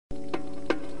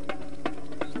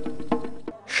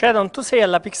Sharon, tu sei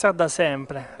alla Pixar da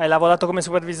sempre, hai lavorato come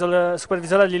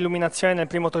supervisore all'illuminazione nel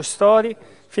primo Toy Story,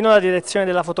 fino alla direzione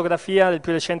della fotografia del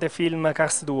più recente film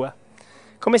Cars 2.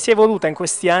 Come si è evoluta in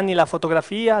questi anni la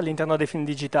fotografia all'interno dei film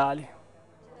digitali?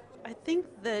 I think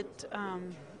that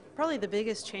probably the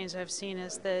biggest change I've seen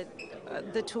is that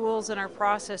the tools and our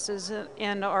processes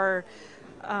and our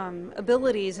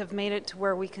abilities have made it to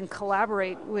where we can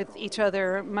collaborate with each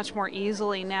other much more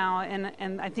easily now,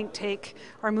 and I think take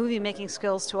our movie making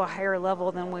skills to a higher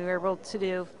level than we were able to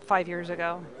do 5 years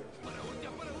ago.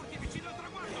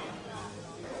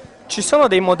 Ci sono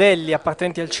dei modelli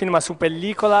appartenenti al cinema su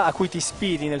pellicola a cui ti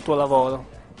ispiri nel tuo lavoro?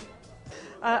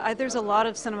 There's a lot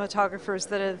of cinematographers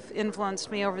that have influenced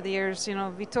me over the years. You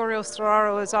know, Vittorio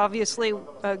Storaro is obviously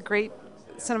a great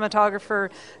cinematographer,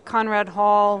 Conrad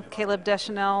Hall, Caleb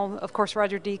Deschanel, of course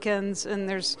Roger Deakins, and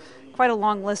there's quite a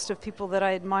long list of people that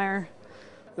I admire.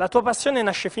 La tua passione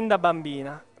nasce fin da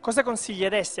bambina. Cosa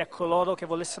consiglieresti a coloro che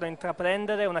volessero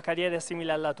intraprendere una carriera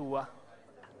simile alla tua?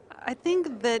 I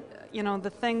think that,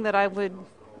 the thing that I would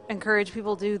encourage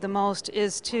people to do the most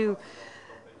is to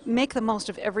make the most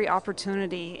of every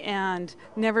opportunity and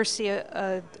never see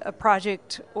a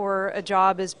project or a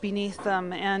job as beneath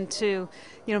them, and to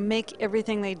make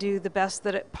everything they do the best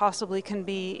that it possibly can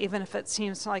be, even if it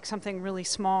seems like something really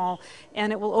small,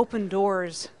 and it will open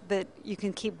doors that you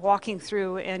can keep walking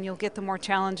through and you'll get the more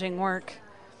challenging work.